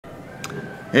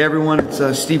Hey everyone,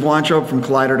 it's Steve Weintraub from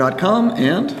Collider.com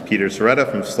and Peter Soretta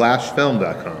from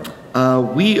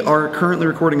 /film.com. We are currently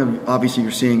recording, obviously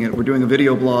you're seeing it, we're doing a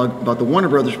video blog about the Warner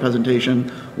Brothers presentation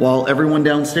while everyone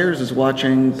downstairs is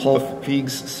watching Paul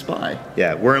Feig's Spy.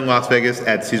 Yeah, we're in Las Vegas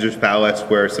at Caesar's Palace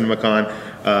where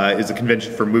CinemaCon is a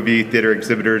convention for movie theater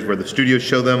exhibitors where the studios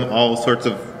show them all sorts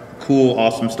of cool,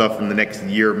 awesome stuff from the next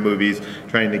year of movies,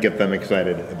 trying to get them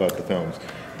excited about the films.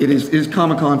 It is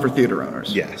Comic-Con for theater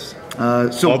owners. Yes.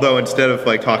 Although instead of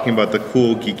like talking about the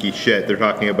cool geeky shit, they're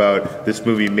talking about this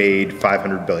movie made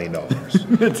 $500 billion.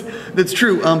 That's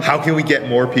true. How can we get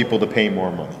more people to pay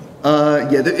more money?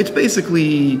 Yeah, it's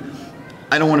basically,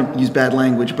 I don't want to use bad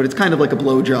language, but it's kind of like a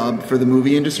blowjob for the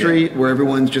movie industry, where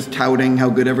everyone's just touting how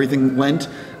good everything went.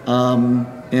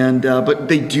 But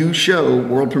they do show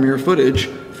world premiere footage,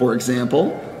 for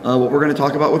example, what we're going to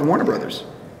talk about with Warner Brothers.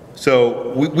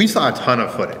 So we saw a ton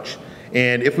of footage.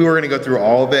 And if we were going to go through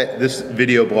all of it, this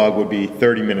video blog would be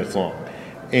 30 minutes long.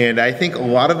 And I think a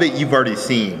lot of it you've already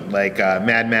seen, like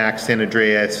Mad Max, San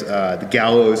Andreas, The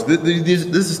Gallows. This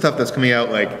is stuff that's coming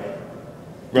out like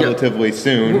relatively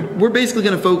soon. We're basically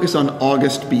going to focus on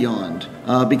August beyond,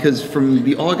 because from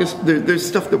the August, there's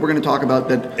stuff that we're going to talk about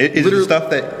that is stuff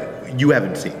that you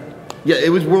haven't seen. Yeah,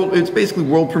 it's basically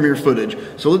world premiere footage.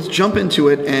 So let's jump into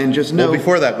it and just know. Well,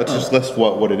 before that, let's just list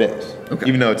what it is. Okay.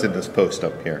 Even though it's in this post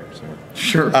up here. So.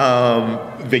 Sure.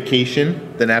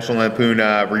 Vacation, the National Lampoon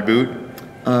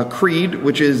reboot. Creed,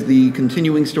 which is the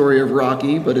continuing story of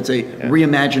Rocky, but it's a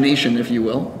reimagination, if you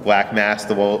will. Black Mass,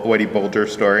 the Whitey Bulger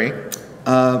story.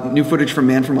 New footage from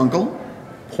Man from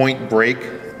U.N.C.L.E. Point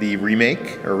Break, the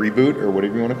remake or reboot or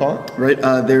whatever you want to call it.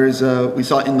 Right. We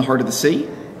saw In the Heart of the Sea.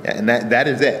 Yeah, and that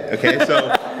is it. Okay, so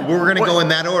we're going to go in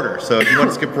that order. So if you want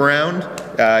to skip around,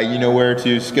 you know where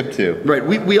to skip to. Right.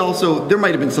 We also, there might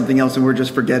have been something else and we're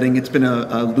just forgetting. It's been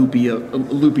a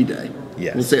loopy day.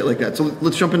 Yes. We'll say it like that. So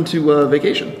let's jump into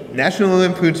Vacation. National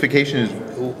Lampoon's Vacation is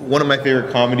one of my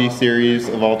favorite comedy series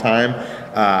of all time.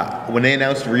 When they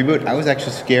announced a reboot, I was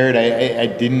actually scared. I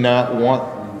did not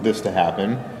want this to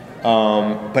happen.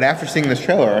 But after seeing this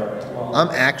trailer, I'm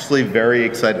actually very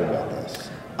excited about this.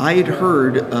 I had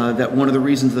heard that one of the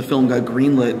reasons the film got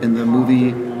greenlit and the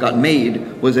movie got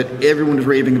made was that everyone was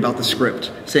raving about the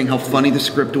script, saying how funny the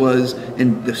script was,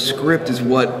 and the script is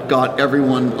what got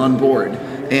everyone on board.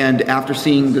 And after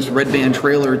seeing this Red Band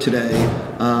trailer today,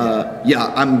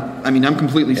 I'm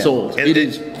completely sold. It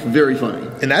is very funny.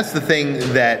 And that's the thing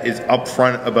that is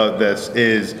upfront about this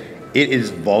is it is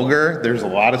vulgar. There's a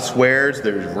lot of swears.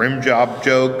 There's rim job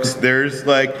jokes. There's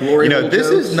like, this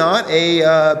is not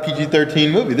a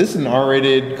PG-13 movie. This is an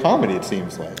R-rated comedy. It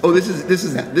seems like. Oh, this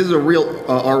is a real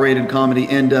R-rated comedy,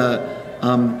 and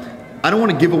I don't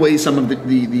want to give away some of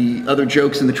the other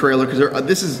jokes in the trailer because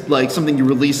this is like something you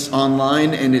release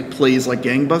online and it plays like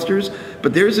gangbusters.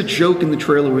 But there's a joke in the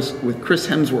trailer with Chris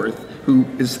Hemsworth, who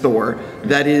is Thor.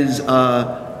 That is,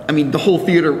 the whole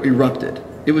theater erupted.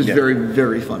 It was very,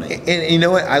 very funny. And you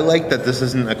know what? I like that this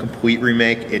isn't a complete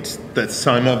remake. It's the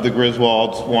son of the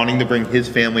Griswolds wanting to bring his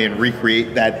family and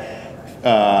recreate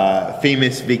that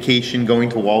famous vacation going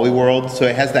to Wally World. So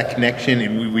it has that connection,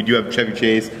 and we do have Chevy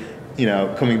Chase,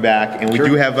 coming back, and we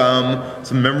do have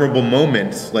some memorable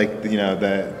moments, like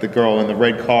the girl in the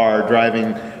red car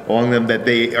driving along them that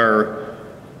they are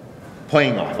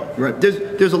playing off of. Right.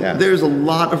 There's a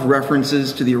lot of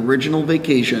references to the original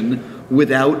Vacation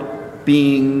without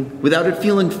it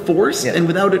feeling forced and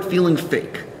without it feeling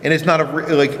fake. And it's not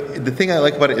the thing I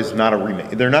like about it is not a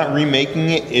remake. They're not remaking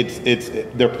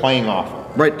it. They're playing off of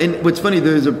it. Right. And what's funny,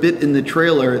 there's a bit in the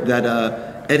trailer that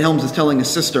Ed Helms is telling his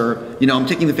sister, I'm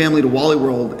taking the family to Wally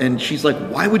World, and she's like,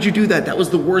 "Why would you do that? That was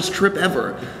the worst trip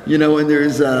ever." And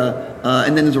there's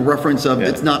and then there's a reference of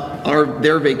it's not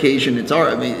their vacation, it's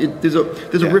our. There's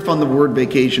a riff on the word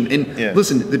vacation. And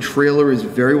listen, the trailer is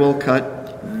very well cut.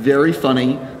 Very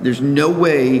funny. There's no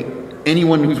way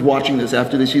anyone who's watching this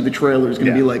after they see the trailer is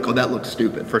going to be like, "Oh, that looks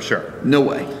stupid." For sure. No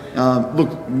way.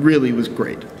 Really was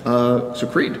great. So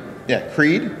Creed. Yeah,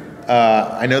 Creed.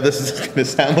 I know this is going to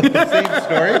sound like the same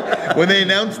story. When they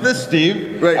announced this,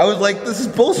 Steve, I was like, "This is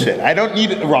bullshit. I don't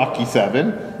need Rocky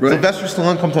 7." Right. Sylvester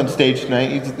Stallone comes on stage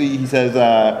tonight. He says,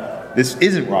 "This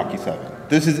isn't Rocky 7.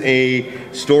 This is a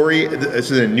story.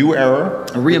 This is a new era,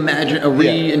 a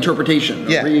reinterpretation,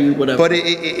 whatever." But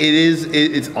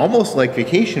it's almost like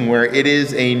Vacation, where it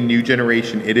is a new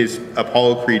generation. It is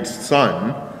Apollo Creed's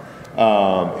son,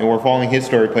 and we're following his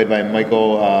story, played by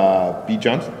Michael B.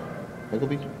 Johnson. Michael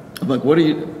B. I'm like,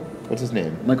 what's his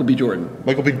name? Michael B. Jordan.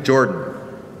 Michael B. Jordan.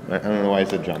 I don't know why I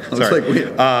said Johnson. I was Sorry. like,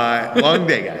 wait. Long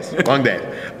day, guys. Long day.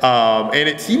 And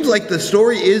it seems like the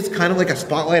story is kind of like a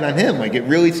spotlight on him. Like, it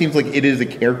really seems like it is a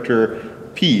character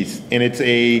piece, and it's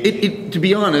to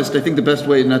be honest, I think the best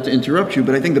way, not to interrupt you,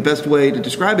 but I think the best way to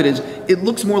describe it is it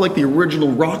looks more like the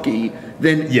original Rocky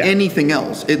than anything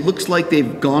else. It looks like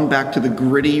they've gone back to the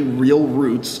gritty, real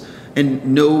roots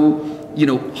and no,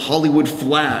 Hollywood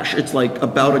flash. It's like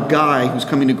about a guy who's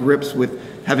coming to grips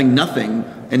with having nothing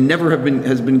and never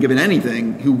has been given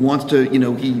anything, who wants to,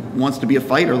 he wants to be a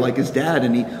fighter like his dad,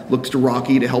 and he looks to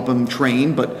Rocky to help him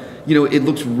train, but, it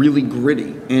looks really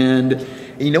gritty. And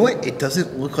you know what? It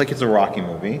doesn't look like it's a Rocky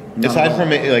movie. Aside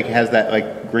from it, has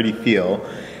that gritty feel,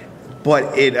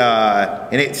 but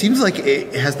it seems like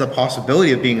it has the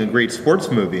possibility of being a great sports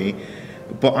movie.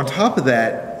 But on top of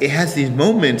that, it has these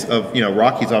moments of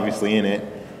Rocky's obviously in it,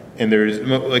 and there's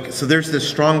this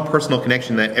strong personal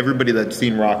connection that everybody that's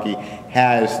seen Rocky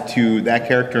has to that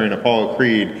character in Apollo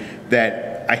Creed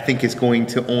that I think is going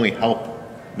to only help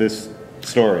this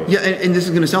story. Yeah, and this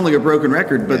is going to sound like a broken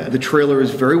record, but the trailer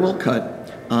is very well cut.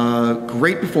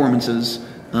 Great performances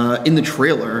in the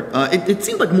trailer. It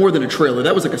seemed like more than a trailer.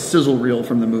 That was like a sizzle reel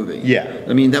from the movie. Yeah.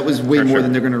 I mean, that was way more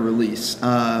than they're going to release.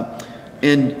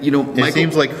 It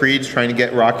seems like Creed's trying to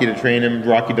get Rocky to train him.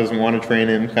 Rocky doesn't want to train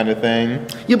him, kind of thing.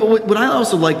 Yeah, but what I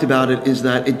also liked about it is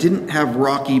that it didn't have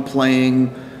Rocky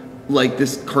playing like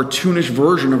this cartoonish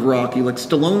version of Rocky. Like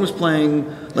Stallone was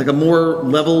playing like a more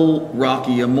level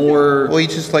Rocky, well,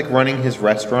 he's just like running his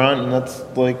restaurant, and that's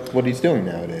like what he's doing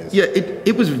nowadays. Yeah,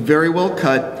 it was very well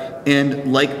cut,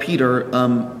 and like Peter,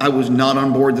 I was not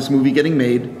on board this movie getting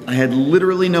made. I had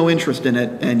literally no interest in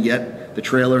it, and yet the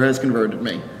trailer has converted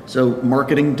me. So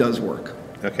marketing does work.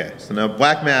 Okay, so now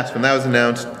Black Mass, when that was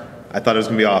announced, I thought it was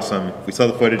going to be awesome. We saw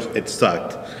the footage, it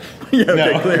sucked. Yeah,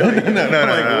 okay, clearly. No.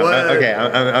 Okay,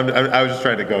 I was just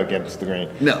trying to go against the grain.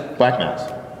 No. Black Mass.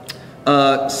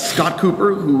 Scott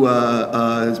Cooper, who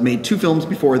has made 2 films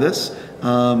before this,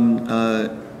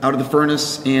 Out of the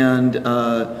Furnace and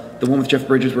the one with Jeff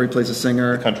Bridges where he plays a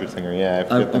singer. Country singer, yeah.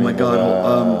 Oh my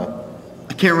God.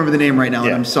 I can't remember the name right now,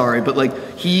 and I'm sorry, but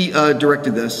he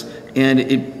directed this, and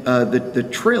the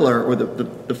trailer or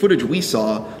the footage we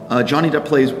saw, Johnny Depp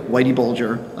plays Whitey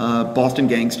Bulger, Boston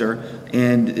gangster,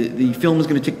 and the film is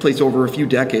going to take place over a few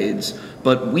decades.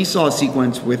 But we saw a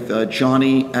sequence with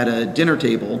Johnny at a dinner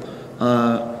table,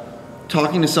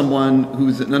 talking to someone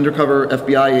who's an undercover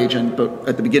FBI agent, but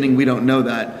at the beginning we don't know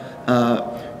that.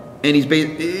 And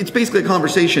it's basically a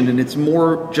conversation, and it's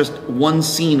more just one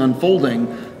scene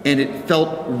unfolding. And it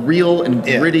felt real and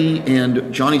gritty,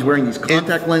 and Johnny's wearing these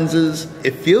contact lenses.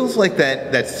 It feels like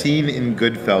that scene in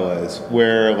Goodfellas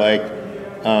where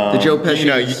the Joe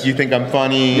Pesci. You think I'm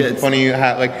funny,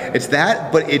 it's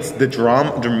that, but it's the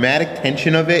dramatic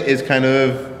tension of it is kind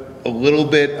of a little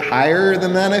bit higher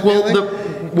than that. I feel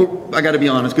like. I got to be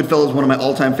honest. Goodfellas is one of my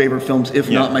all-time favorite films, if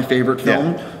not my favorite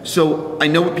film. Yeah. So I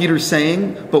know what Peter's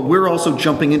saying, but we're also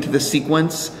jumping into the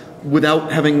sequence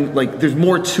without having there's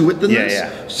more to it than this.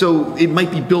 Yeah. So it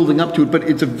might be building up to it, but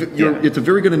it's a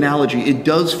very good analogy. It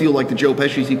does feel like the Joe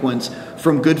Pesci sequence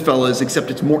from Goodfellas,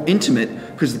 except it's more intimate,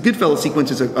 because the Goodfellas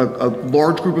sequence is a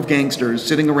large group of gangsters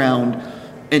sitting around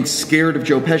and scared of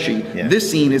Joe Pesci. Yeah. This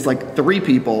scene is 3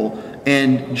 people,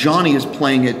 and Johnny is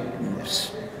playing it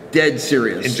dead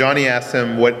serious. And Johnny asks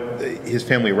him what his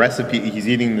family recipe. He's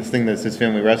eating this thing that's his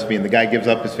family recipe, and the guy gives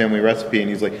up his family recipe, and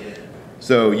he's like,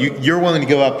 so you're willing to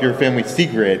give up your family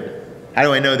secret. How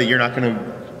do I know that you're not going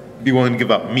to be willing to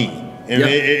give up me? And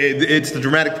it's the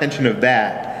dramatic tension of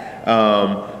that.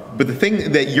 But the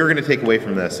thing that you're going to take away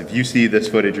from this, if you see this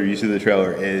footage or you see the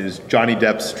trailer, is Johnny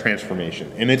Depp's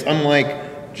transformation. And it's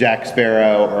unlike Jack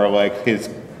Sparrow or his,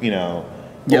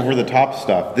 over-the-top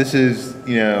stuff. This is,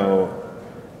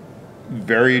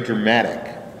 very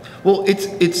dramatic. Well,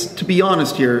 it's to be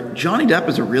honest here, Johnny Depp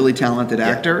is a really talented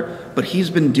actor, but he's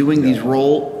been doing these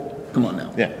roles. Come on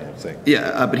now.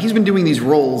 But he's been doing these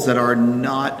roles that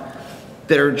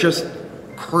are just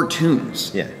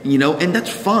cartoons. Yeah. And that's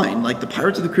fine. The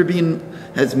Pirates of the Caribbean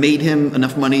has made him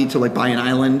enough money to buy an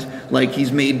island.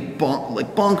 He's made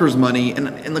bonkers money,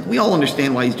 and we all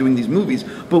understand why he's doing these movies,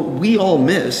 but we all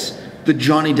miss the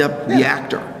Johnny Depp, the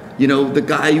actor. The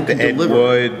guy who can deliver.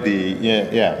 Ed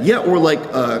Wood,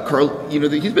 or Carl.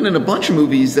 He's been in a bunch of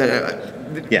movies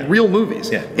real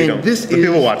movies. Yeah, and this is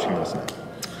people watching this now.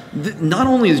 Not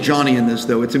only is Johnny in this,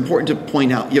 though, it's important to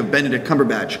point out you have Benedict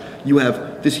Cumberbatch. You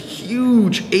have this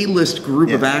huge A-list group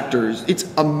of actors. It's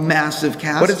a massive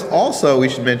cast. But it's also, we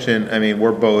should mention,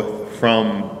 we're both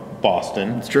from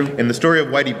Boston. It's true. And the story of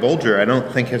Whitey Bulger, I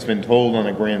don't think has been told on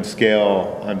a grand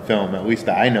scale on film, at least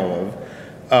that I know of.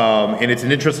 And it's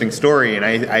an interesting story, and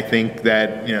I think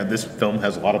that this film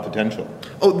has a lot of potential.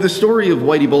 Oh, the story of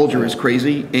Whitey Bulger is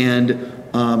crazy, and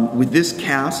with this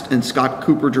cast and Scott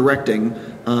Cooper directing,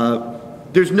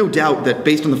 there's no doubt that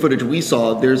based on the footage we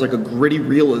saw, there's like a gritty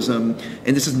realism,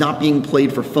 and this is not being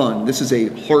played for fun. This is a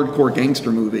hardcore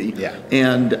gangster movie. Yeah.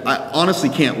 And I honestly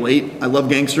can't wait. I love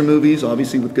gangster movies,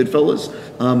 obviously with Goodfellas.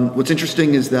 What's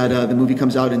interesting is that the movie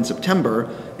comes out in September,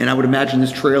 and I would imagine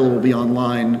this trailer will be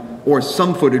online, or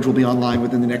some footage will be online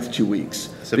within the next 2 weeks.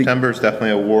 September is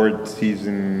definitely award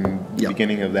season,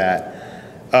 beginning of that.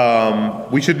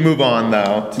 We should move on,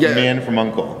 though, to The Man from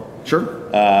U.N.C.L.E. Sure.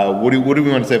 What do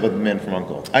we want to say about The Man from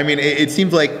U.N.C.L.E.? I mean, it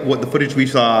seems like what the footage we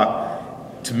saw,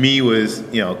 to me, was,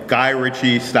 Guy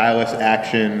Ritchie, stylish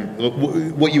action,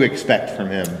 what you expect from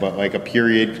him, but like a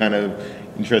period kind of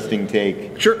interesting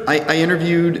take. Sure. I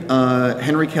interviewed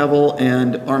Henry Cavill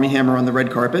and Armie Hammer on the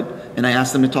red carpet, and I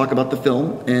asked them to talk about the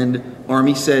film, and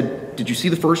Armie said, "Did you see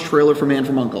the first trailer for Man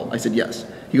from U.N.C.L.E.?" I said, "Yes."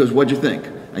 He goes, "What'd you think?"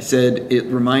 I said, "It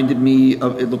reminded me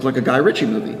of, it looked like a Guy Ritchie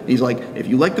movie." He's like, "If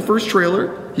you like the first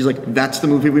trailer," he's like, "that's the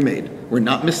movie we made. We're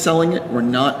not mis-selling it. We're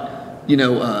not,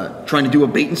 trying to do a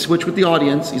bait and switch with the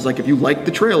audience." He's like, "If you like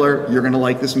the trailer, you're going to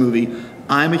like this movie."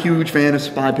 I'm a huge fan of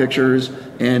spy pictures,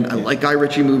 and I like Guy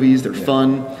Ritchie movies. They're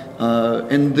fun.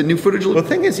 And the new footage looks... Well, the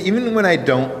thing is, even when I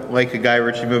don't like a Guy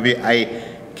Ritchie movie, I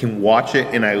can watch it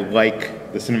and I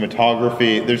like the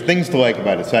cinematography. There's things to like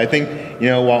about it. So I think,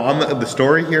 while the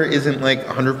story here isn't like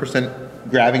 100%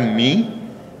 grabbing me,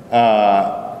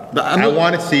 but I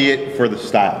want to see it for the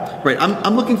style. Right.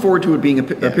 I'm looking forward to it being a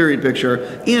period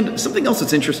picture. And something else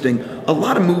that's interesting, a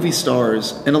lot of movie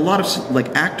stars and a lot of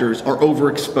actors are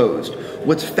overexposed.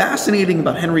 What's fascinating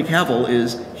about Henry Cavill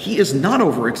is he is not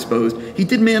overexposed. He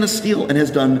did Man of Steel and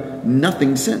has done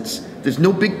nothing since. There's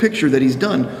no big picture that he's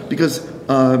done because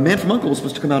Man from U.N.C.L.E. was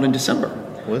supposed to come out in December.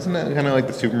 Wasn't that kind of like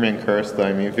the Superman curse, though?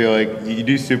 I mean, I feel like you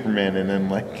do Superman and then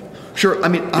Sure, I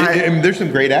mean, there's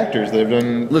some great actors that have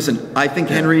done... Listen, I think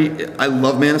Henry... I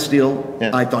love Man of Steel.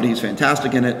 Yeah. I thought he was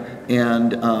fantastic in it.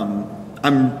 And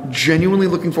I'm genuinely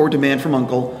looking forward to Man from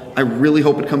U.N.C.L.E. I really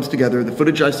hope it comes together. The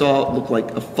footage I saw looked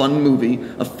like a fun movie,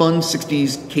 a fun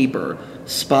 60s caper,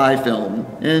 spy film.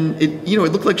 And it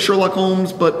looked like Sherlock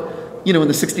Holmes, but, in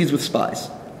the 60s with spies.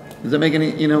 Does that make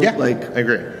any, Yeah, I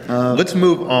agree. Let's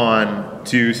move on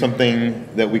to something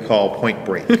that we call Point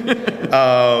Break.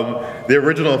 The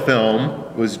original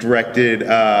film was directed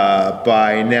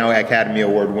by now Academy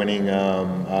Award-winning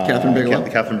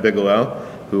Catherine Bigelow,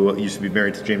 who used to be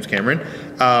married to James Cameron.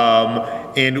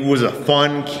 And it was a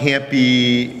fun,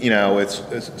 campy,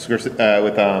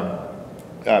 with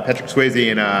Patrick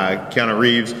Swayze and Keanu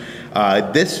Reeves.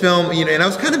 This film, and I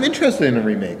was kind of interested in a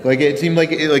remake. Like, it seemed like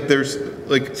there's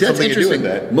something to do with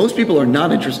that. Most people are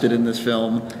not interested in this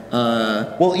film.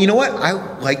 Well, you know what? I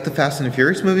like the Fast and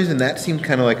Furious movies, and that seemed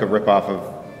kind of like a ripoff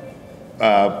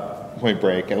of Point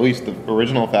Break, at least the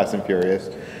original Fast and Furious,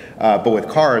 but with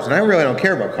cars. And I really don't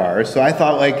care about cars, so I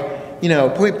thought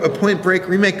a Point Break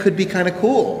remake could be kind of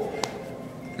cool.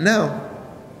 No.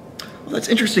 Well, that's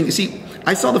interesting. You see,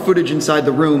 I saw the footage inside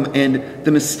the room, and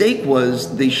the mistake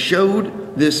was they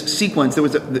showed this sequence. There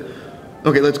was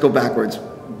okay, let's go backwards.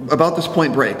 About this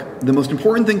Point Break, the most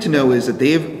important thing to know is that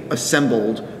they've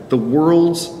assembled the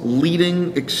world's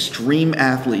leading extreme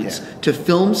athletes to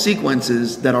film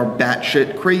sequences that are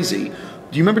batshit crazy.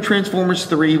 Do you remember Transformers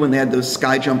 3 when they had those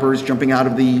sky jumpers jumping out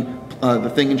of the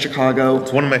thing in Chicago?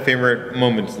 It's one of my favorite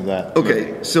moments of that.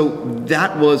 Okay, movie. So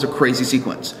that was a crazy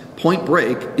sequence. Point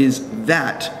Break is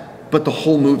that, but the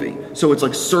whole movie. So it's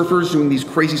like surfers doing these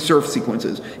crazy surf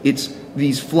sequences. It's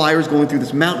these flyers going through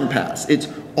this mountain pass. It's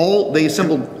all, they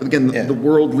assembled, again, the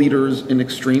world leaders in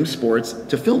extreme sports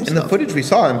to film stuff. And the footage we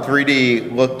saw in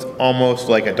 3D looked almost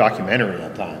like a documentary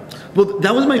at times. Well,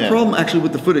 that was my problem actually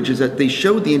with the footage, is that they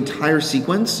showed the entire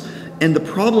sequence, and the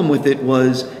problem with it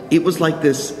was like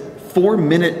this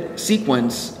 4-minute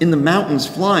sequence in the mountains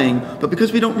flying, but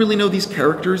because we don't really know these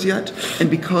characters yet,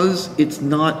 and because it's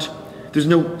not, there's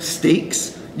no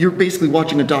stakes, you're basically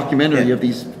watching a documentary of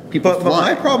these people fly.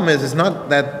 But my problem is, it's not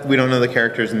that we don't know the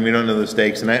characters and we don't know the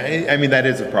stakes, and I mean, that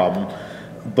is a problem.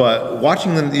 But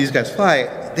watching these guys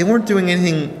fly, they weren't doing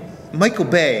anything. Michael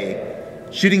Bay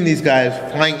shooting these guys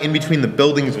flying in between the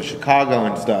buildings of Chicago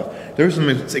and stuff. There was some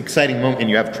exciting moment, and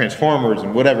you have Transformers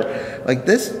and whatever. Like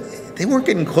this, they weren't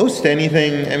getting close to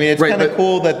anything. I mean, it's kind of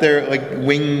cool that they're like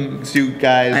wingsuit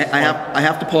guys. I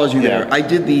have to pause you there. I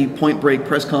did the Point Break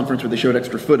press conference where they showed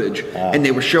extra footage, and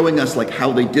they were showing us like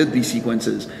how they did these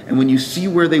sequences. And when you see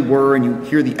where they were and you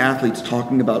hear the athletes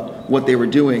talking about what they were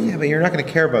doing. Yeah, but you're not going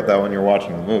to care about that when you're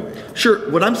watching the movie.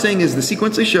 Sure. What I'm saying is the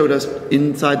sequence they showed us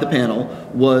inside the panel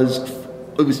was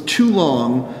was too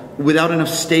long without enough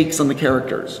stakes on the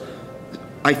characters.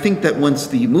 I think that once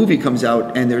the movie comes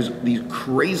out and there's these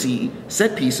crazy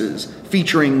set pieces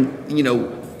featuring,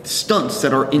 stunts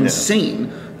that are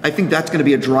insane, I think that's going to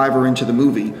be a driver into the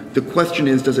movie. The question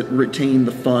is, does it retain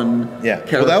the fun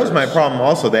characters? Well, that was my problem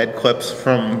also. They had clips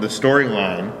from the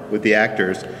storyline with the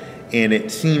actors, and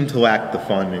it seemed to lack the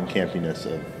fun and campiness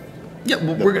of... Yeah,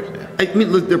 well,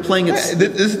 look, they're playing it...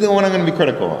 This is the one I'm going to be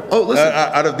critical of. Oh, listen.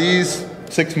 Out of these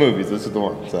 6 movies, this is the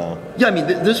one, so... Yeah, I mean,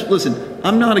 listen,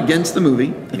 I'm not against the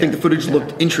movie. I think the footage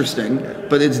looked interesting,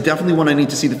 but it's definitely one I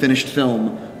need to see the finished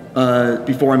film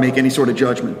before I make any sort of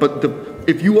judgment. But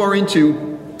if you are into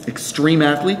extreme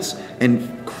athletes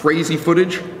and crazy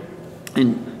footage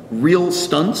and real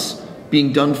stunts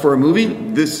being done for a movie,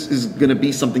 this is going to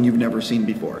be something you've never seen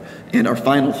before. And our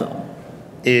final film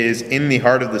is In the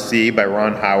Heart of the Sea by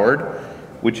Ron Howard,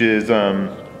 which is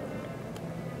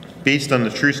based on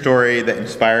the true story that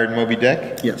inspired Moby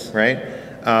Dick. Yes. Right?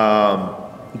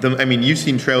 You've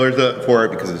seen trailers for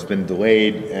it because it's been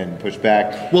delayed and pushed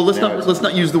back. Well, let's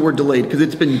not use the word delayed because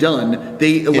it's been done.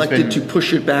 They elected to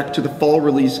push it back to the fall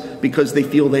release because they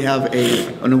feel they have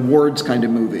an awards kind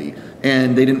of movie,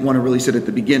 and they didn't want to release it at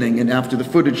the beginning. And after the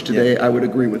footage today, I would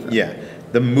agree with them. Yeah,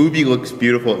 the movie looks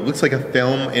beautiful. It looks like a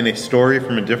film and a story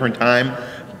from a different time,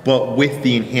 but with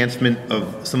the enhancement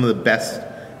of some of the best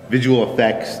visual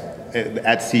effects,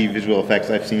 at sea visual effects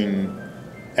I've seen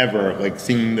ever. Like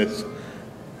seeing this.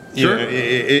 Sure.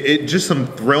 It just some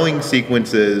thrilling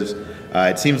sequences.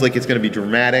 It seems like it's going to be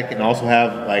dramatic and also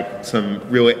have like some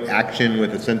real action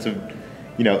with a sense of,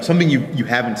 something you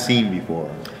haven't seen before.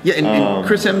 Yeah, and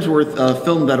Chris Hemsworth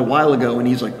filmed that a while ago, and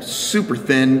he's like super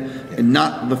thin and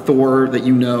not the Thor that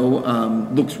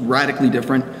looks radically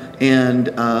different. And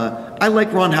I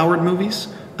like Ron Howard movies.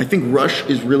 I think Rush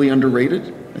is really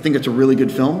underrated. I think it's a really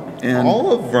good film. And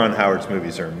all of Ron Howard's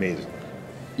movies are amazing.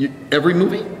 Every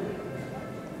movie?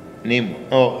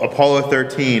 Apollo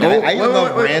 13. I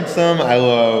love Ransom. I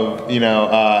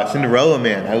love, Cinderella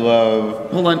Man. I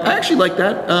love... Hold on. I actually like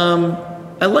that.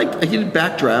 He did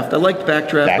Backdraft. I liked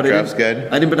Backdraft. Backdraft's good.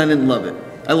 But I didn't love it.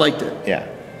 I liked it. Yeah.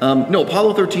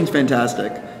 Apollo 13's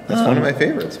fantastic. That's one of my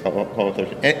favorites, Apollo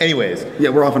 13. Anyways. Yeah,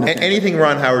 we're off on anything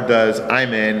Ron Howard does,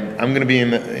 I'm in. I'm going to be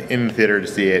in the theater to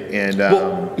see it. And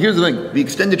here's the thing. The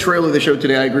extended trailer they showed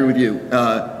today, I agree with you.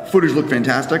 Footage looked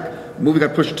fantastic. The movie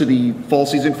got pushed to the fall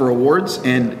season for awards,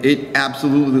 and it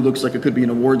absolutely looks like it could be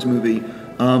an awards movie.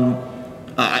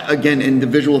 Again, and the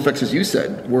visual effects, as you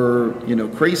said, were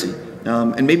crazy.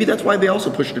 And maybe that's why they also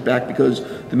pushed it back, because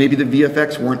maybe the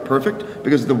VFX weren't perfect.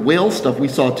 Because the whale stuff we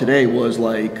saw today was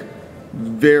like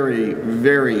very,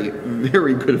 very,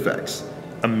 very good effects.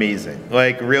 Amazing,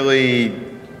 like really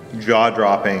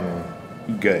jaw-dropping,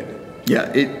 good. Yeah,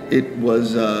 it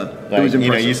was. It was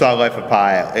impressive. You saw Life of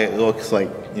Pi. It looks like.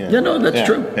 Yeah, no, that's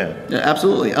true. Yeah,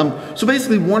 absolutely. So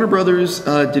basically, Warner Brothers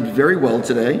did very well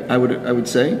today. I would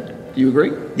say. Do you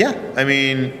agree? Yeah, I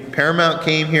mean, Paramount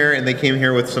came here, and they came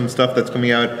here with some stuff that's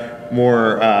coming out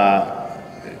more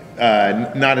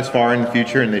not as far in the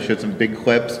future, and they showed some big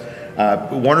clips.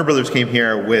 Warner Brothers came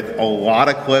here with a lot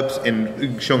of clips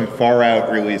and showing far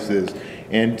out releases.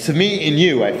 And to me and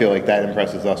you, I feel like that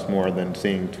impresses us more than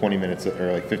seeing 20 minutes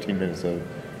or like 15 minutes of,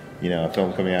 a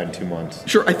film coming out in 2 months.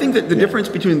 Sure, I think that the difference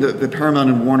between the Paramount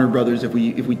and Warner Brothers, if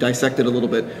we dissect it a little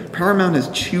bit, Paramount has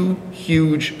 2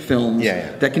 huge films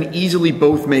that can easily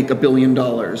both make $1 billion.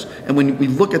 And when we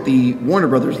look at the Warner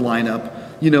Brothers lineup,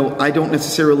 I don't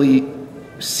necessarily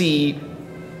see.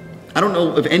 I don't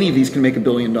know if any of these can make $1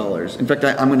 billion. In fact,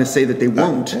 I'm going to say that they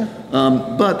won't.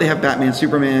 But they have Batman,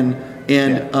 Superman,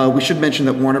 and we should mention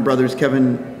that Warner Brothers,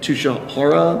 Kevin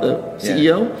Tushihara, the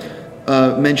CEO,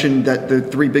 mentioned that the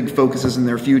 3 big focuses in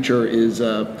their future is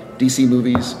DC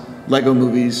movies, Lego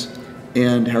movies,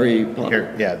 and Harry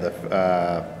Potter.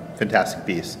 The Fantastic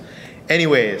Beasts.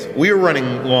 Anyways, we are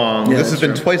running long. Yeah, this has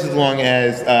been twice as long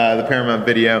as the Paramount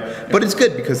video, but it's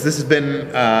good because this has been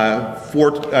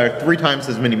 3 times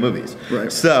as many movies.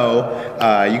 Right. So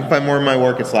you can find more of my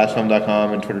work at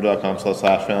slashfilm.com and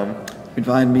twitter.com/slashfilm. You can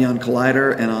find me on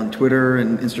Collider and on Twitter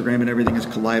and Instagram and everything is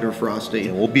Collider Frosty.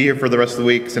 And we'll be here for the rest of the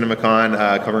week,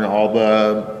 CinemaCon, covering all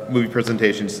the movie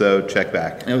presentations, so check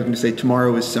back. I was going to say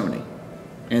tomorrow is Sony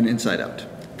and Inside Out.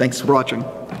 Thanks for watching.